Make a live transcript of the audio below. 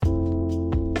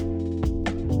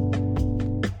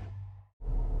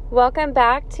Welcome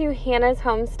back to Hannah's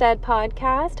Homestead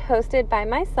podcast, hosted by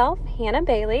myself, Hannah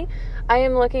Bailey. I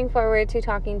am looking forward to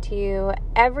talking to you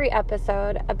every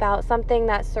episode about something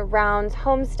that surrounds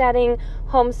homesteading,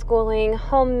 homeschooling,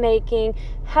 homemaking,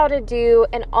 how to do,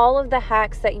 and all of the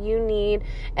hacks that you need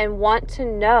and want to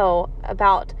know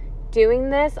about doing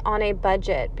this on a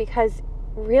budget, because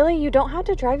really, you don't have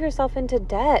to drive yourself into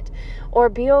debt or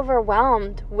be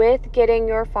overwhelmed with getting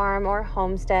your farm or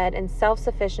homestead and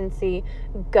self-sufficiency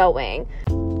going.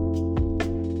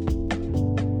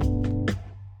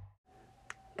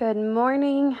 Good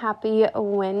morning. Happy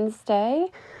Wednesday.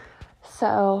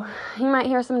 So you might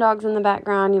hear some dogs in the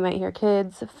background. You might hear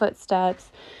kids' footsteps.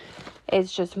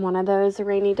 It's just one of those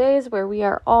rainy days where we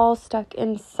are all stuck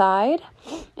inside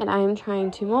and I am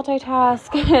trying to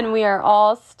multitask and we are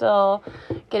all still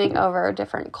getting over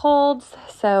different colds.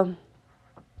 So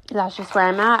that's just where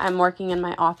I'm at. I'm working in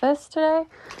my office today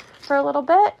for a little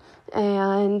bit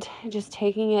and just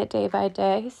taking it day by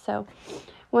day. So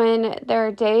when there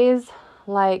are days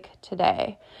like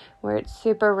today where it's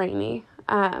super rainy,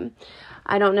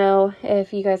 I don't know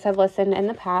if you guys have listened in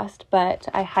the past, but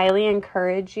I highly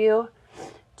encourage you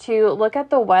to look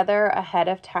at the weather ahead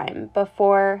of time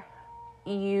before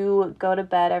you go to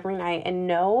bed every night and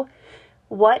know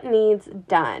what needs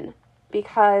done.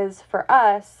 Because for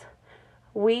us,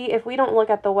 if we don't look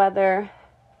at the weather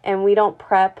and we don't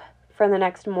prep for the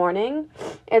next morning,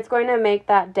 it's going to make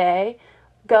that day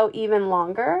go even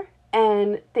longer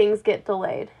and things get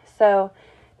delayed. So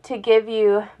to give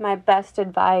you my best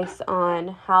advice on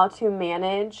how to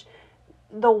manage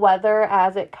the weather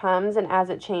as it comes and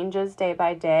as it changes day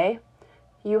by day,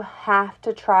 you have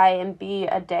to try and be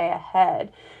a day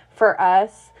ahead. For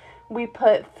us, we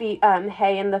put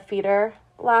hay in the feeder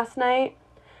last night,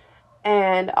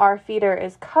 and our feeder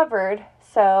is covered,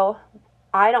 so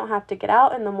I don't have to get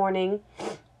out in the morning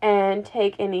and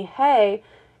take any hay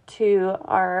to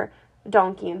our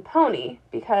donkey and pony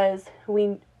because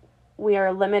we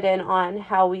are limited on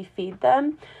how we feed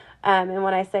them. And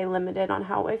when I say limited on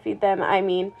how I feed them, I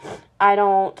mean I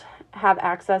don't have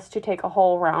access to take a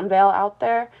whole round bale out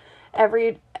there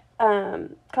every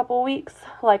couple weeks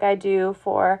like I do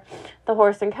for the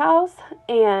horse and cows.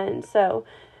 And so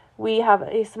we have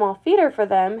a small feeder for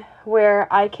them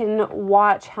where I can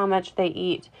watch how much they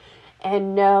eat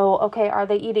and know, okay, are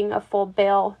they eating a full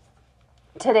bale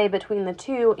today between the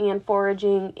two and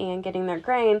foraging and getting their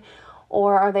grain,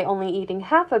 or are they only eating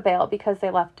half a bale because they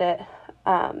left it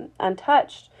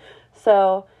untouched?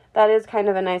 So that is kind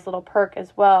of a nice little perk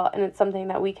as well, and it's something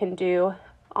that we can do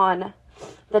on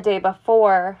the day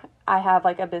before I have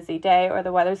like a busy day or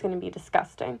the weather's going to be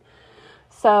disgusting.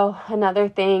 So another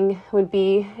thing would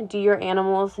be, do your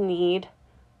animals need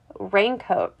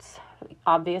raincoats?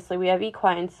 Obviously we have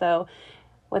equine, so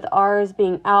with ours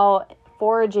being out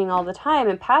foraging all the time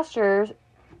in pastures,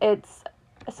 it's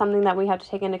something that we have to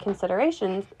take into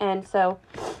consideration. And so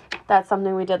that's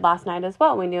something we did last night as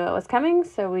well. We knew it was coming,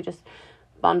 so we just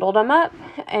bundled them up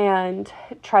and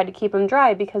tried to keep them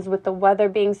dry, because with the weather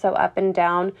being so up and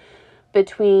down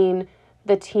between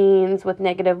the teens with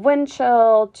negative wind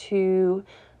chill to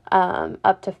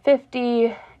up to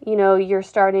 50, you're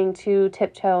starting to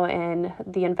tiptoe in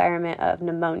the environment of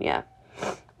pneumonia.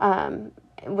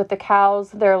 With the cows,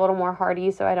 they're a little more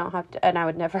hardy, so I don't have to, and I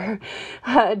would never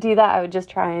do that. I would just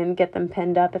try and get them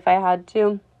pinned up if I had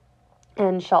to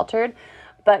and sheltered,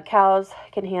 but cows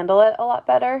can handle it a lot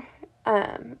better.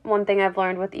 One thing I've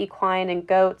learned with equine and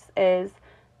goats is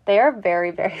they are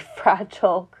very, very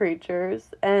fragile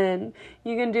creatures, and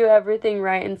you can do everything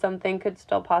right and something could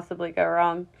still possibly go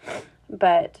wrong.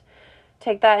 But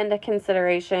take that into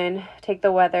consideration, take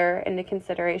the weather into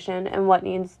consideration and what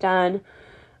needs done.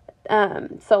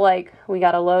 So like we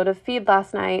got a load of feed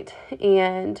last night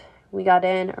and we got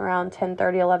in around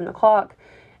 10:30, 11 o'clock,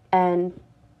 and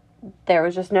there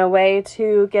was just no way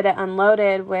to get it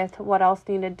unloaded with what else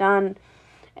needed done.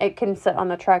 It can sit on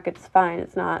the truck. It's fine.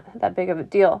 It's not that big of a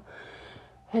deal.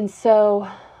 And so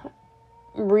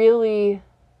really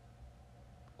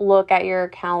look at your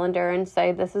calendar and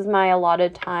say, this is my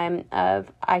allotted time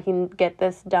of I can get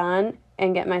this done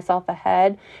and get myself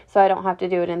ahead so I don't have to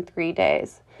do it in 3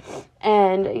 days.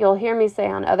 And you'll hear me say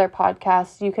on other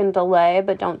podcasts, you can delay,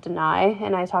 but don't deny.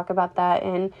 And I talk about that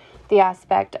in the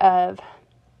aspect of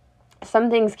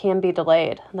some things can be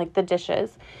delayed, like the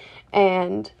dishes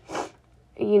and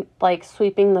like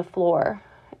sweeping the floor.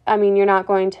 I mean, you're not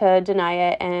going to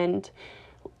deny it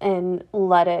and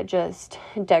let it just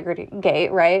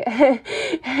degrade, right?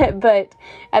 But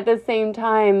at the same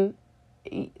time,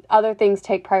 other things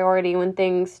take priority when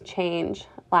things change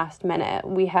last minute.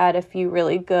 We had a few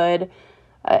really good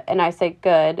And I say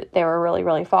good, they were really,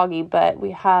 really foggy, but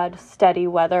we had steady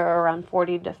weather around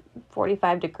 40 to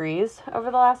 45 degrees over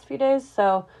the last few days.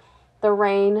 So the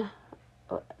rain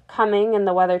coming and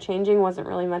the weather changing wasn't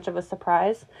really much of a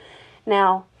surprise.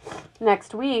 Now,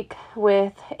 next week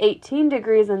with 18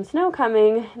 degrees and snow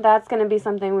coming, that's going to be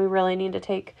something we really need to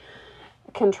take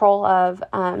control of.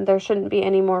 There shouldn't be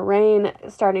any more rain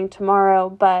starting tomorrow,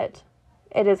 but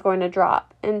it is going to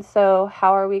drop. And so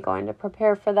how are we going to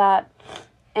prepare for that?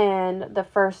 And the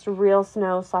first real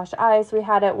snow/ice, we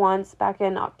had it once back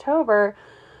in October,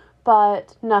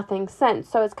 but nothing since.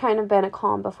 So it's kind of been a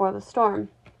calm before the storm.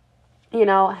 You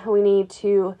know, we need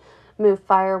to move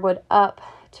firewood up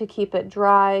to keep it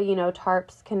dry. You know,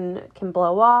 tarps can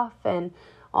blow off and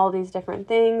all these different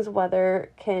things,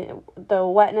 the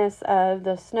wetness of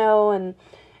the snow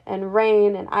and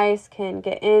rain and ice can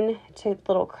get into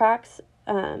little cracks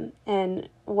and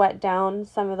wet down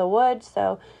some of the wood.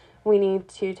 So we need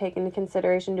to take into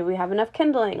consideration, do we have enough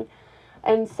kindling?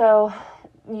 And so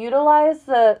utilize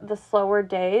the slower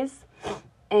days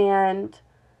and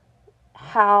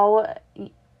how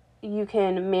you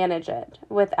can manage it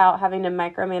without having to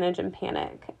micromanage and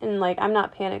panic. And like, I'm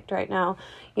not panicked right now.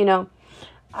 You know,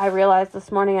 I realized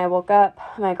this morning I woke up,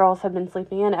 my girls have been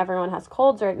sleeping in, everyone has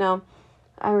colds right now.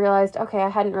 I realized, okay, I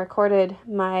hadn't recorded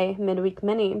my midweek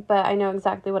mini, but I know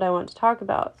exactly what I want to talk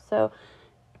about. So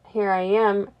here I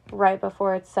am right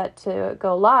before it's set to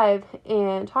go live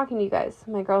and talking to you guys.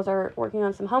 My girls are working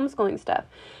on some homeschooling stuff.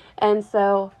 And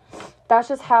so that's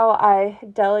just how I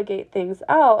delegate things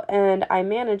out and I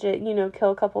manage it, you know,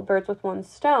 kill a couple birds with one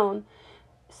stone.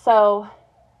 So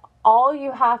all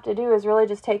you have to do is really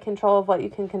just take control of what you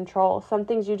can control. Some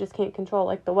things you just can't control,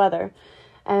 like the weather.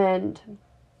 And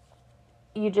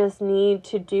you just need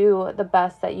to do the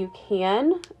best that you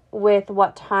can with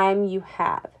what time you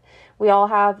have. We all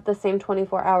have the same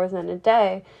 24 hours in a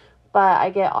day, but I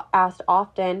get asked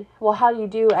often, well, how do you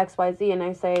do X, Y, Z? And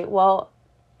I say, well,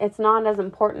 it's not as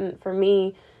important for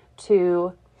me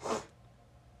to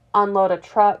unload a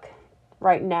truck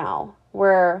right now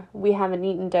where we haven't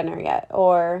eaten dinner yet,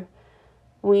 or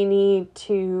we need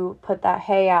to put that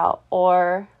hay out,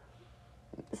 or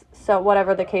so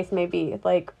whatever the case may be.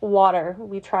 Like water,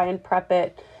 we try and prep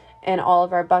it in all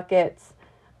of our buckets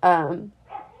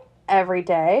every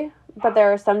day. But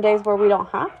there are some days where we don't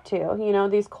have to. You know,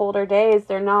 these colder days,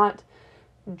 they're not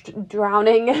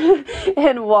drowning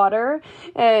in water,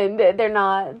 and they're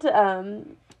not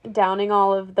downing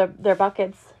all of their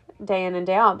buckets day in and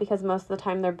day out, because most of the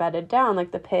time they're bedded down.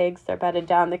 Like the pigs, they're bedded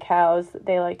down. The cows,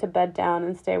 they like to bed down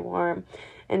and stay warm.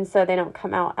 And so they don't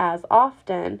come out as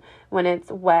often when it's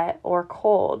wet or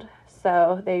cold.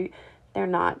 So they're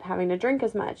not having to drink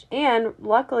as much. And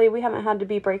luckily, we haven't had to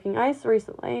be breaking ice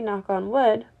recently, knock on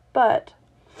wood. But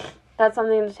that's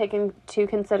something to take into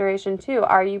consideration too.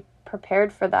 Are you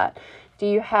prepared for that? Do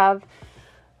you have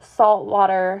salt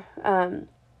water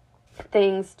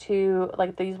things to,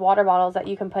 like these water bottles that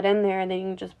you can put in there and then you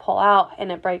can just pull out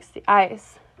and it breaks the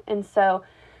ice? And so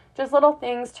just little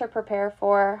things to prepare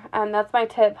for. And that's my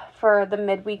tip for the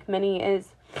midweek mini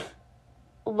is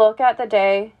look at the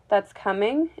day that's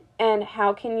coming and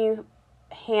how can you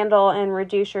handle and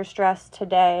reduce your stress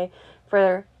today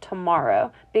for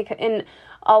tomorrow. Because in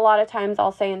a lot of times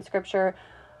I'll say in scripture,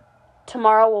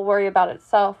 tomorrow will worry about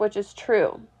itself, which is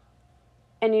true.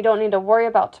 And you don't need to worry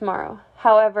about tomorrow.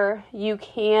 However, you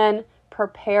can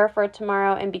prepare for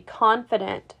tomorrow and be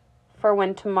confident for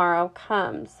when tomorrow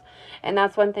comes. And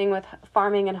that's one thing with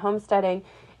farming and homesteading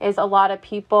is a lot of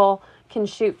people can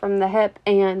shoot from the hip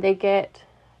and they get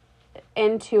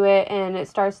into it and it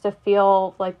starts to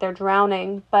feel like they're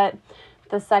drowning. But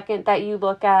the second that you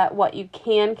look at what you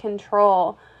can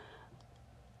control,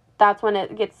 that's when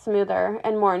it gets smoother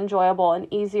and more enjoyable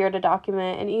and easier to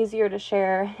document and easier to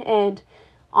share and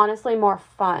honestly more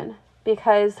fun,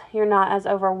 because you're not as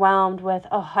overwhelmed with,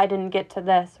 oh, I didn't get to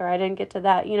this or I didn't get to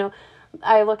that. You know,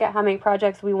 I look at how many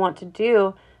projects we want to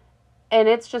do and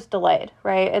it's just delayed,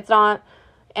 right? It's not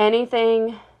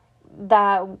anything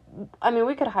that, I mean,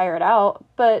 we could hire it out,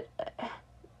 but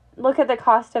look at the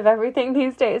cost of everything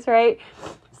these days, right?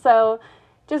 So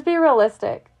just be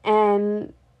realistic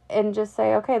and just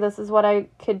say, okay, this is what I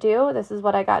could do, this is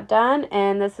what I got done,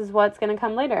 and this is what's going to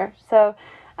come later. So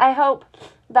I hope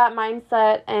that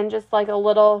mindset and just like a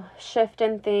little shift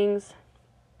in things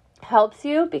helps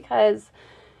you, because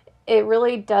it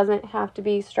really doesn't have to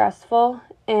be stressful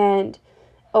and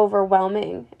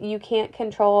overwhelming. You can't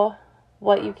control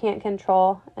what you can't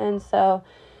control. And so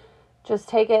just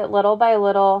take it little by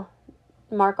little,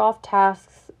 mark off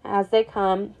tasks as they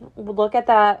come, look at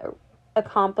that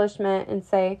accomplishment and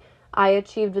say, I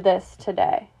achieved this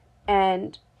today.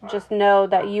 and just know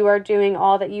that you are doing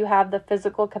all that you have the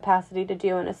physical capacity to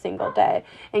do in a single day,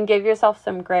 and give yourself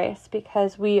some grace,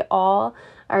 because we all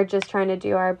are just trying to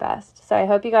do our best. So I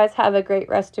hope you guys have a great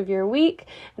rest of your week,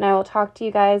 and I will talk to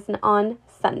you guys on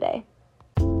Sunday.